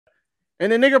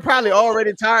And the nigga probably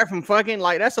already tired from fucking.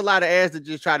 Like, that's a lot of ass to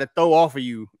just try to throw off of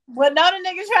you. But no, the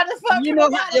nigga trying to fuck. You know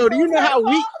how, yo, do you know how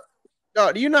weak?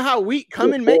 Yo, do you know how weak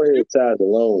coming makes you?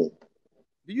 Alone.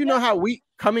 Do you know how weak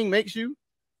coming makes you?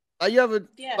 Like, you ever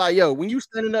like, yo, when you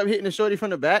standing up hitting the shorty from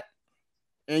the back,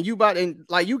 and you about and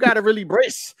like you gotta really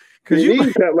brace because you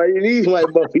need like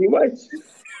Buffy, you might.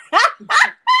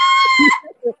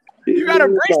 You gotta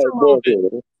brace a little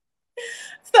bit.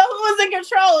 So who's in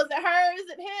control? Is it her or is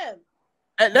it him?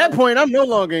 At that point, I'm no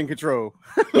longer in control.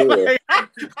 Yeah.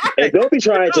 And don't be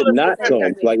trying to not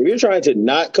come. Like, if you're trying to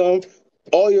not come,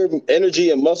 all your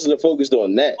energy and muscles are focused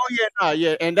on that. Oh yeah,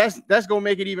 yeah, and that's gonna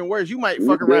make it even worse. You might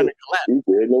fuck around and collapse. You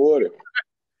dead in the water.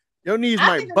 Your knees I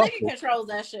might think the buckle. nigga controls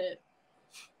that shit.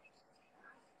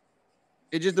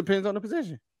 It just depends on the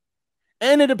position,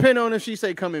 and it depends on if she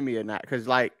say come in me or not. Because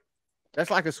like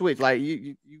that's like a switch. Like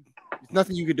you there's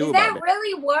nothing you can do about that. Does that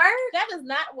really work? That does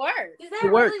not work. Does that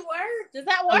really work? Does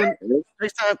that work?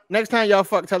 Next time y'all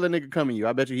fuck, tell a nigga come in you.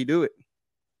 I bet you he do it.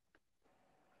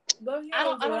 I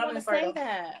don't want to say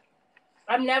that.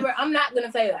 I'm not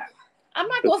gonna say that. I'm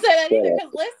not gonna say that either.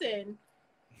 Because listen,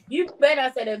 you better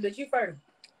not say that, but you fertile.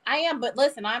 I am, but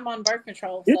listen, I'm on birth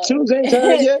control. Your tubes ain't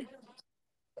tired yet.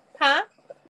 Huh?